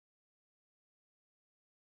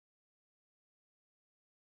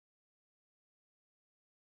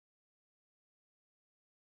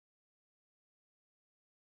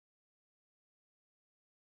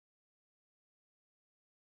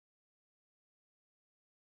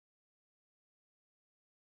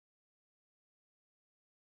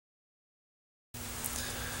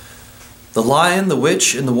The Lion, the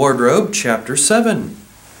Witch, and the Wardrobe, Chapter 7,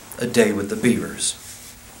 A Day with the Beavers.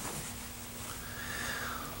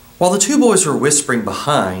 While the two boys were whispering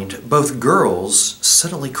behind, both girls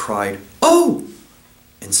suddenly cried, "Oh!"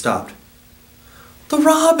 and stopped. "The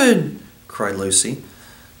robin!" cried Lucy.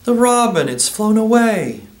 "The robin, it's flown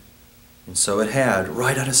away." And so it had,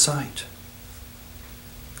 right out of sight.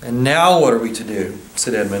 "And now what are we to do?"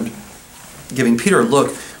 said Edmund, giving Peter a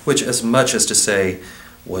look which as much as to say,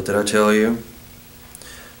 "What did I tell you?"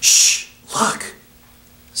 "Shh! Look!"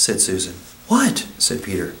 said Susan. "What?" said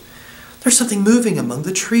Peter. "There's something moving among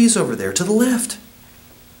the trees over there to the left."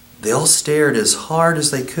 They all stared as hard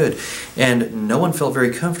as they could, and no one felt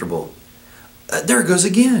very comfortable. "There it goes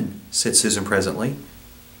again," said Susan presently.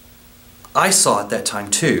 "I saw it that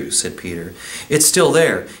time too," said Peter. "It's still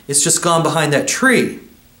there. It's just gone behind that tree."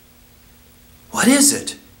 "What is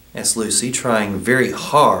it?" asked Lucy, trying very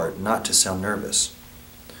hard not to sound nervous.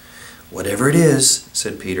 "Whatever it is,"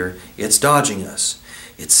 said Peter, "it's dodging us.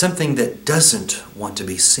 It's something that doesn't want to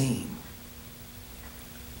be seen."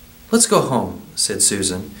 "Let's go home," said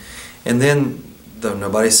Susan. And then, though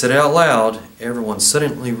nobody said it out loud, everyone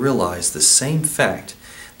suddenly realized the same fact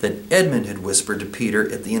that Edmund had whispered to Peter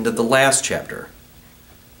at the end of the last chapter.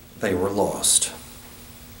 They were lost.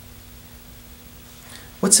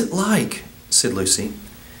 "What's it like?" said Lucy.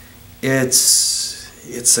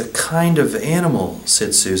 It's a kind of animal,"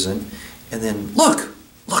 said Susan. And then, Look,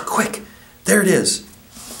 quick! There it is."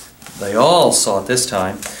 They all saw it this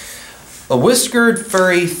time. A whiskered,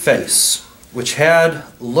 furry face, which had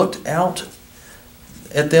looked out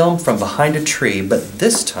at them from behind a tree, but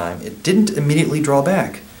this time it didn't immediately draw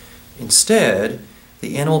back. Instead,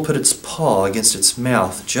 the animal put its paw against its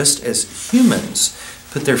mouth, just as humans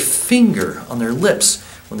put their finger on their lips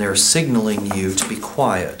when they are signaling you to be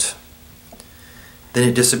quiet. Then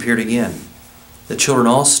it disappeared again. The children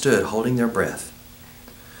all stood holding their breath.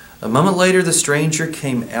 A moment later, the stranger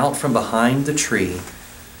came out from behind the tree,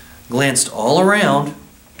 glanced all around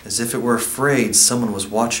as if it were afraid someone was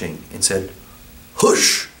watching, and said,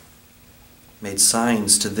 "Hush!" made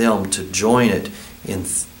signs to them to join it in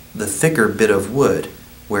the thicker bit of wood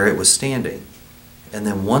where it was standing, and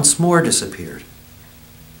then once more disappeared.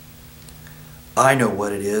 "I know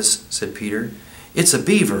what it is," said Peter. "It's a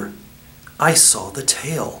beaver. I saw the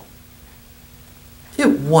tail."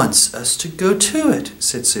 "It wants us to go to it,"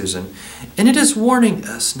 said Susan, "and it is warning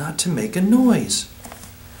us not to make a noise."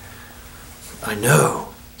 "I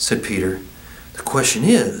know," said Peter. "The question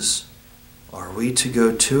is, are we to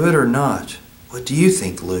go to it or not? What do you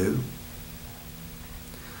think, Lou?"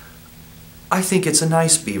 "I think it's a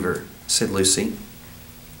nice beaver," said Lucy.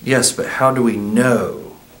 "Yes, but how do we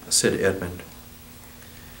know?" said Edmund.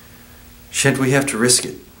 "Shan't we have to risk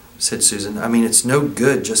it?" said Susan. "I mean, it's no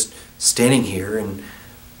good just standing here, and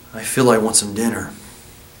I feel I want some dinner."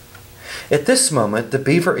 At this moment, the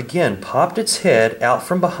beaver again popped its head out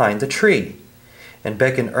from behind the tree and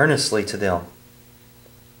beckoned earnestly to them.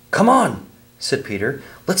 "Come on," said Peter.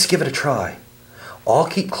 "Let's give it a try. All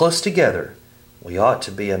keep close together. We ought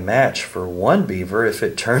to be a match for one beaver if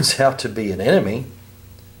it turns out to be an enemy."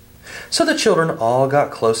 So the children all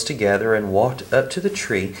got close together and walked up to the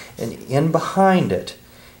tree and in behind it.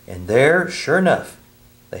 And there, sure enough,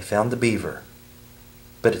 they found the beaver.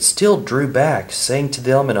 But it still drew back, saying to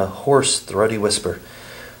them in a hoarse, throaty whisper,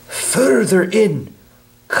 "Further in!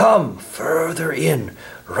 Come further in,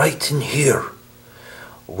 right in here.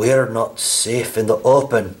 We're not safe in the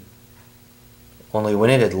open." Only when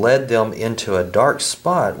it had led them into a dark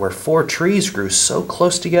spot where 4 trees grew so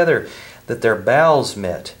close together that their boughs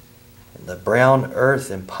met, and the brown earth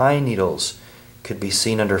and pine needles could be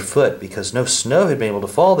seen underfoot because no snow had been able to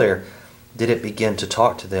fall there, did it begin to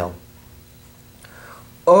talk to them.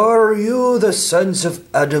 "Are you the sons of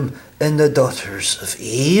Adam and the daughters of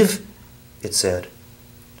Eve?" it said.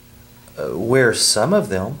 "We're some of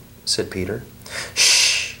them," said Peter.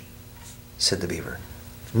 "Shh," said the beaver.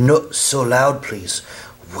 "Not so loud, please.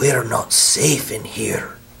 We're not safe in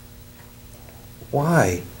here."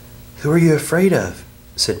 "Why? Who are you afraid of?"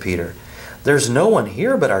 said Peter. "There's no one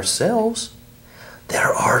here but ourselves."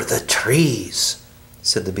 "There are the trees,"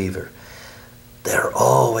 said the beaver. "They're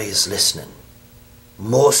always listening.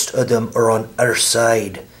 Most of them are on our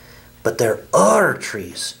side, but there are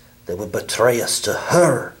trees that would betray us to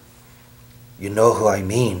her. You know who I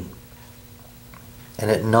mean." And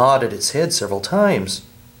it nodded its head several times.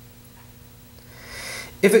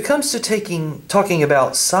 "If it comes to talking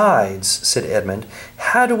about sides," said Edmund,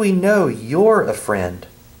 "how do we know you're a friend?"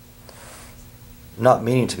 "Not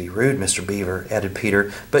meaning to be rude, Mr. Beaver," added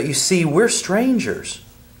Peter, "but you see, we're strangers."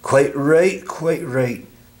 Quite right,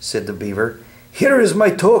 said the beaver. "Here is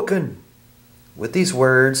my token." With these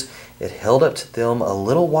words, it held up to them a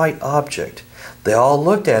little white object. They all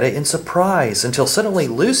looked at it in surprise until suddenly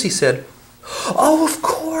Lucy said, "Oh, of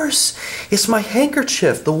course! It's my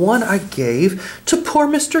handkerchief, the one I gave to poor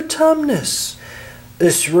Mr. Tumnus."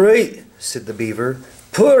 "That's right," said the beaver.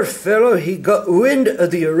 "Poor fellow, he got wind of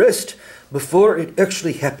the arrest before it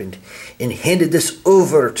actually happened and handed this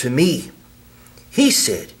over to me. He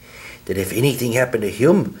said that if anything happened to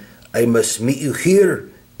him, I must meet you here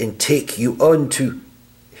and take you on to..."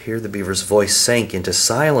 Here the beaver's voice sank into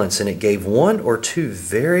silence, and it gave one or two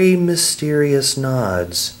very mysterious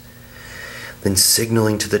nods. Then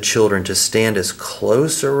signaling to the children to stand as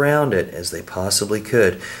close around it as they possibly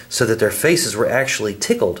could, so that their faces were actually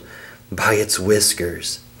tickled by its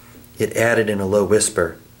whiskers, it added in a low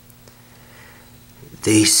whisper,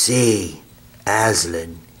 "They say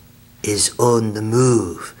Aslan is on the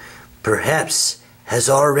move, perhaps has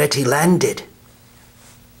already landed."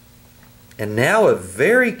 And now a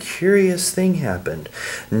very curious thing happened.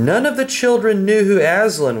 None of the children knew who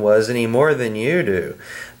Aslan was any more than you do.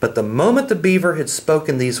 But the moment the beaver had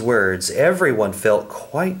spoken these words, everyone felt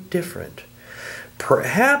quite different.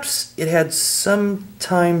 Perhaps it had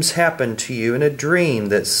sometimes happened to you in a dream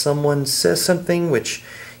that someone says something which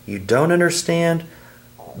you don't understand,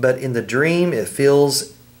 but in the dream it feels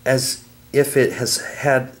as if it has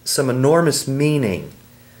had some enormous meaning.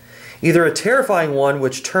 Either a terrifying one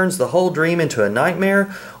which turns the whole dream into a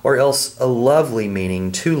nightmare, or else a lovely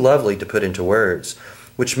meaning, too lovely to put into words,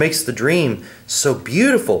 which makes the dream so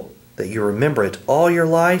beautiful that you remember it all your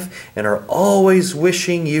life and are always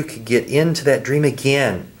wishing you could get into that dream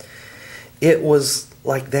again. It was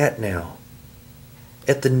like that now.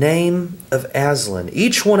 At the name of Aslan,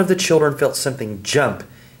 each one of the children felt something jump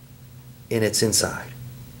in its inside.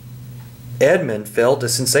 Edmund felt a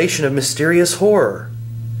sensation of mysterious horror.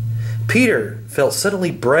 Peter felt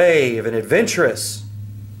suddenly brave and adventurous.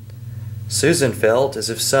 Susan felt as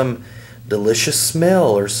if some delicious smell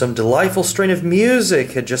or some delightful strain of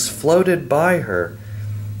music had just floated by her.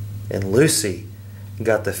 And Lucy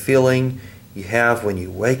got the feeling you have when you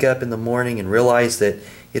wake up in the morning and realize that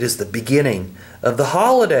it is the beginning of the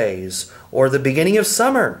holidays or the beginning of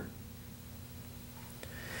summer.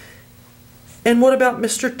 "And what about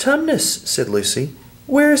Mr. Tumnus?" said Lucy.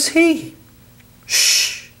 "Where is he?"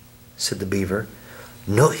 "Shh!" said the beaver.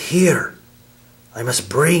 "Not here. I must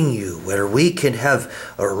bring you where we can have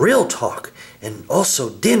a real talk and also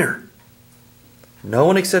dinner." No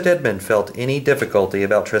one except Edmund felt any difficulty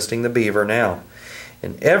about trusting the beaver now,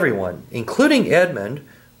 and everyone, including Edmund,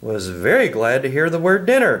 was very glad to hear the word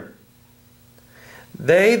dinner.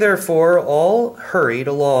 They therefore all hurried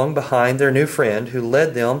along behind their new friend, who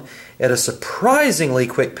led them at a surprisingly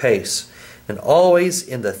quick pace, and always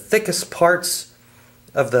in the thickest parts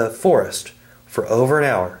of the forest for over an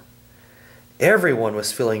hour. Everyone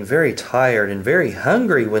was feeling very tired and very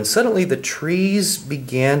hungry when suddenly the trees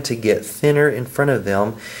began to get thinner in front of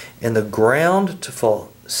them and the ground to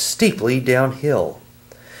fall steeply downhill.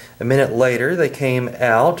 A minute later they came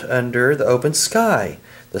out under the open sky,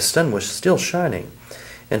 the sun was still shining,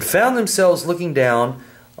 and found themselves looking down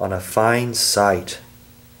on a fine sight.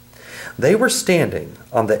 They were standing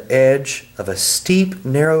on the edge of a steep,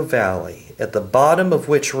 narrow valley, at the bottom of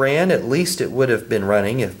which ran, at least it would have been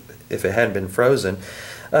running if it hadn't been frozen,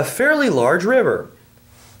 a fairly large river.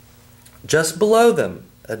 Just below them,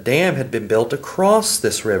 a dam had been built across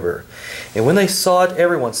this river. And when they saw it,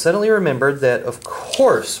 everyone suddenly remembered that, of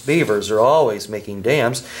course, beavers are always making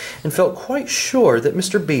dams, and felt quite sure that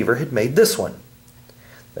Mr. Beaver had made this one.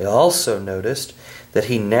 They also noticed that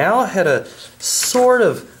he now had a sort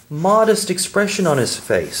of modest expression on his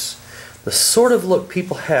face, the sort of look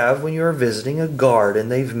people have when you are visiting a garden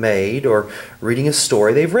they've made or reading a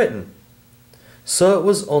story they've written. So it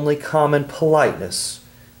was only common politeness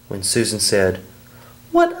when Susan said,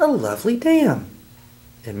 "What a lovely dam!"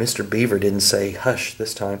 And Mr. Beaver didn't say hush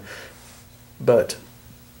this time, but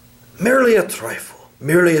merely a trifle,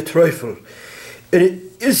 and it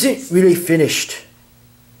isn't really finished."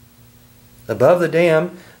 Above the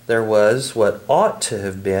dam there was what ought to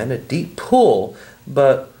have been a deep pool,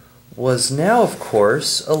 but was now, of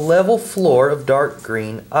course, a level floor of dark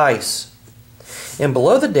green ice. And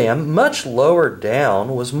below the dam, much lower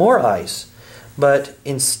down, was more ice, but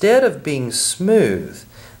instead of being smooth,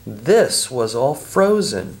 this was all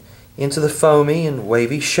frozen into the foamy and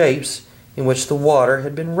wavy shapes in which the water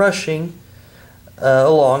had been rushing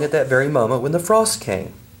along at that very moment when the frost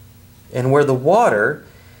came, and where the water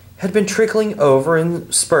had been trickling over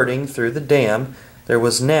and spurting through the dam, there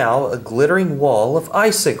was now a glittering wall of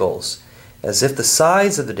icicles, as if the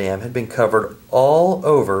sides of the dam had been covered all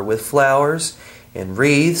over with flowers and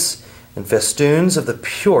wreaths and festoons of the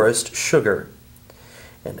purest sugar.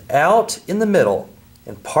 And out in the middle,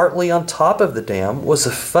 and partly on top of the dam, was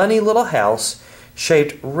a funny little house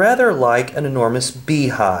shaped rather like an enormous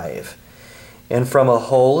beehive. And from a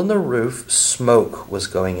hole in the roof, smoke was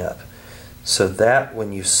going up, so that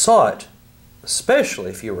when you saw it,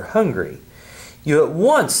 especially if you were hungry, you at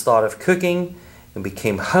once thought of cooking and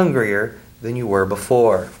became hungrier than you were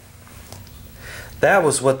before. That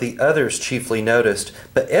was what the others chiefly noticed,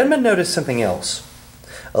 but Edmund noticed something else.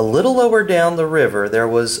 A little lower down the river there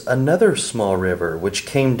was another small river which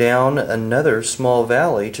came down another small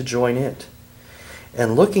valley to join it.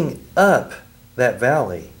 And looking up that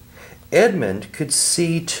valley, Edmund could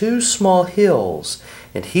see two small hills,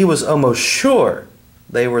 and he was almost sure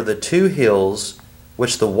they were the two hills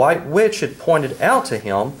which the White Witch had pointed out to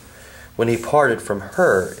him when he parted from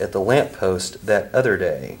her at the lamppost that other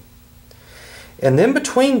day. And then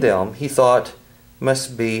between them, he thought,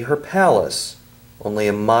 must be her palace, only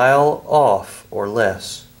a mile off or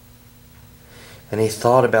less. And he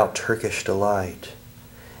thought about Turkish delight,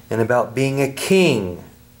 and about being a king.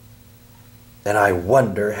 And I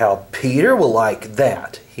wonder how Peter will like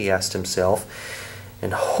that, he asked himself,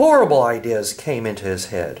 and horrible ideas came into his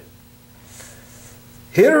head.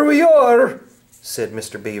 Here we are, said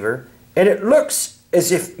Mr. Beaver, and it looks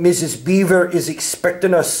as if Mrs. Beaver is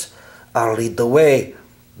expecting us. I'll lead the way,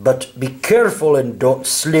 but be careful and don't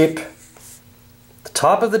slip. The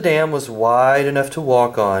top of the dam was wide enough to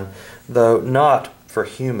walk on, though not for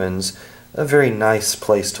humans. A very nice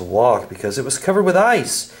place to walk because it was covered with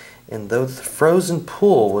ice, and though the frozen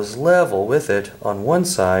pool was level with it on one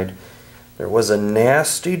side, there was a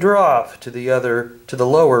nasty drop to the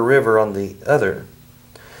lower river on the other.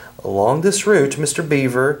 Along this route, Mr.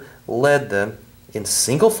 Beaver led them in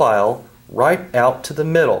single file right out to the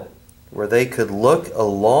middle, where they could look a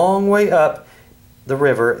long way up the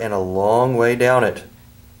river and a long way down it.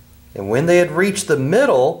 And when they had reached the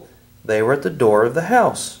middle, they were at the door of the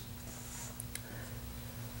house.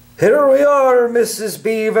 Here we are, Mrs.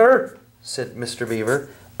 Beaver, said Mr. Beaver.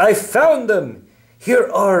 I found them. Here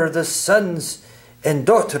are the sons and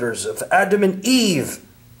daughters of Adam and Eve.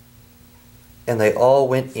 And they all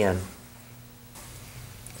went in.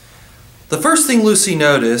 The first thing Lucy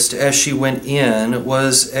noticed as she went in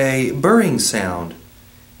was a burring sound.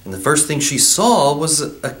 And the first thing she saw was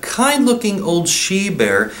a kind-looking old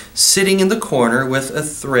she-bear sitting in the corner with a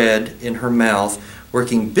thread in her mouth,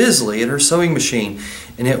 working busily at her sewing machine.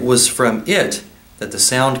 And it was from it that the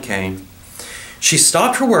sound came. She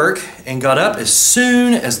stopped her work and got up as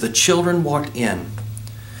soon as the children walked in.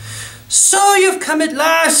 "So you've come at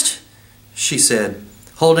last," she said,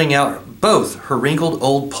 holding out both her wrinkled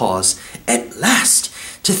old paws. "At last!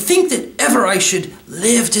 To think that ever I should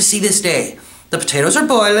live to see this day. The potatoes are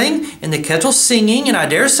boiling, and the kettle's singing, and I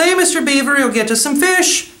dare say, Mr. Beaver, you'll get us some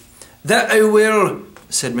fish." "That I will,"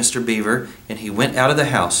 said Mr. Beaver, and he went out of the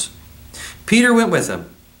house. Peter went with him,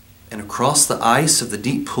 and across the ice of the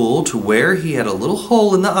deep pool to where he had a little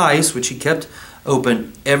hole in the ice which he kept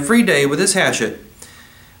open every day with his hatchet.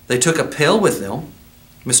 They took a pail with them.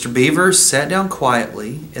 Mr. Beaver sat down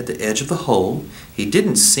quietly at the edge of the hole. He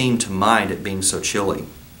didn't seem to mind it being so chilly.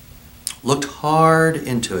 Looked hard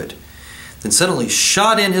into it, then suddenly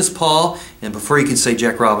shot in his paw, and before he could say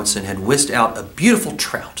Jack Robinson, had whisked out a beautiful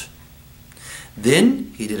trout.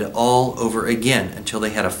 Then he did it all over again until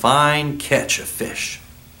they had a fine catch of fish.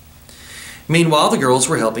 Meanwhile, the girls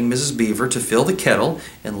were helping Mrs. Beaver to fill the kettle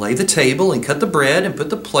and lay the table and cut the bread and put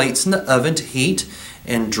the plates in the oven to heat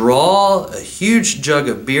and draw a huge jug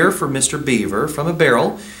of beer for Mr. Beaver from a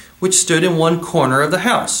barrel which stood in one corner of the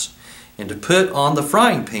house, and to put on the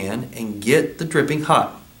frying pan and get the dripping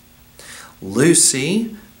hot.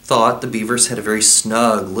 Lucy thought the Beavers had a very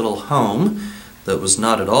snug little home that was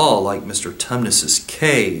not at all like Mr. Tumnus's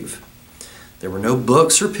cave. There were no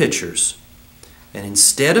books or pictures, and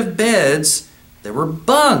instead of beds, there were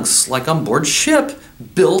bunks like on board ship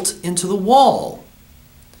built into the wall.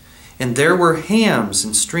 And there were hams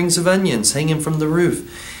and strings of onions hanging from the roof,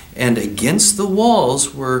 and against the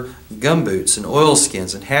walls were gumboots and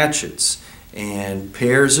oilskins and hatchets and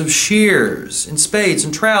pairs of shears and spades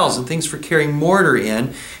and trowels and things for carrying mortar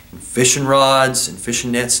in, and fishing rods and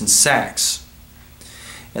fishing nets and sacks.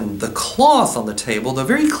 And the cloth on the table, though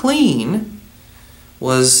very clean,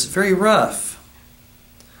 was very rough.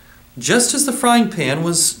 Just as the frying pan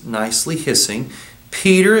was nicely hissing,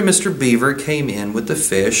 Peter and Mr. Beaver came in with the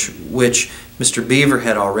fish, which Mr. Beaver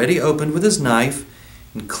had already opened with his knife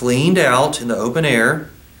and cleaned out in the open air.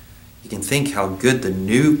 You can think how good the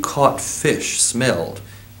new caught fish smelled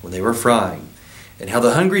when they were frying, and how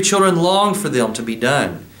the hungry children longed for them to be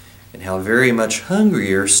done. and how very much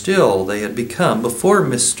hungrier still they had become before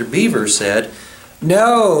Mr. Beaver said,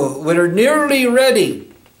 "Now we're nearly ready."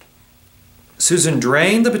 Susan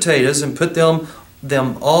drained the potatoes and put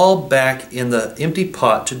them all back in the empty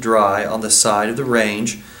pot to dry on the side of the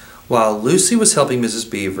range, while Lucy was helping Mrs.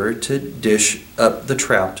 Beaver to dish up the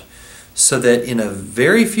trout, so that in a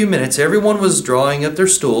very few minutes everyone was drawing up their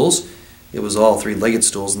stools. It was all three-legged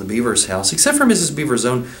stools in the Beavers' house, except for Mrs. Beaver's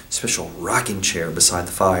own special rocking chair beside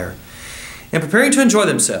the fire, and preparing to enjoy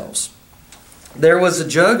themselves. There was a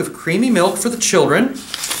jug of creamy milk for the children.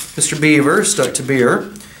 Mr. Beaver stuck to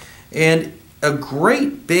beer, and a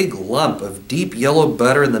great big lump of deep yellow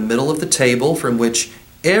butter in the middle of the table, from which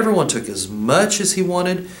everyone took as much as he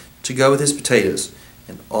wanted to go with his potatoes.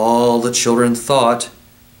 And all the children thought,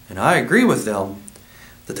 and I agree with them,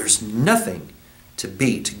 that there's nothing to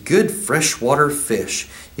beat good freshwater fish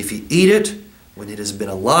if you eat it when it has been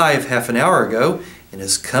alive half an hour ago and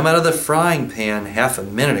has come out of the frying pan half a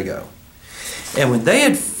minute ago. And when they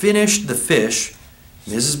had finished the fish,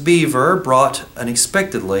 Mrs. Beaver brought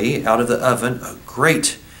unexpectedly out of the oven a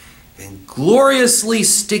great and gloriously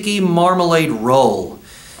sticky marmalade roll,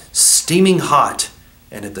 steaming hot,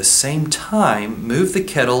 and at the same time moved the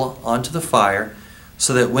kettle onto the fire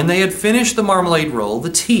so that when they had finished the marmalade roll, the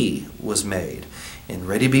tea was made and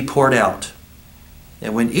ready to be poured out.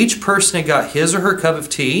 And when each person had got his or her cup of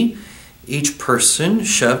tea, each person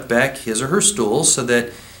shoved back his or her stool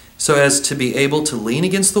so as to be able to lean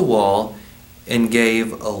against the wall, and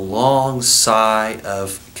gave a long sigh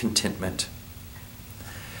of contentment.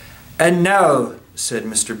 "And now," said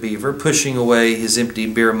Mr. Beaver, pushing away his empty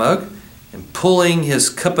beer mug and pulling his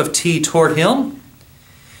cup of tea toward him,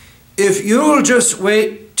 "if you'll just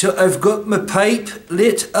wait till I've got my pipe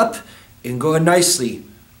lit up and going nicely,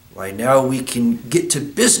 why now we can get to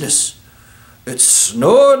business. It's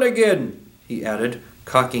snowing again," he added,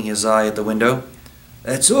 cocking his eye at the window.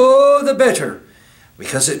 "That's all the better,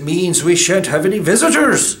 because it means we shan't have any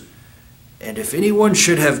visitors. And if anyone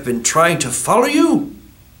should have been trying to follow you,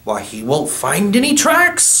 why, he won't find any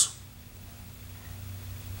tracks."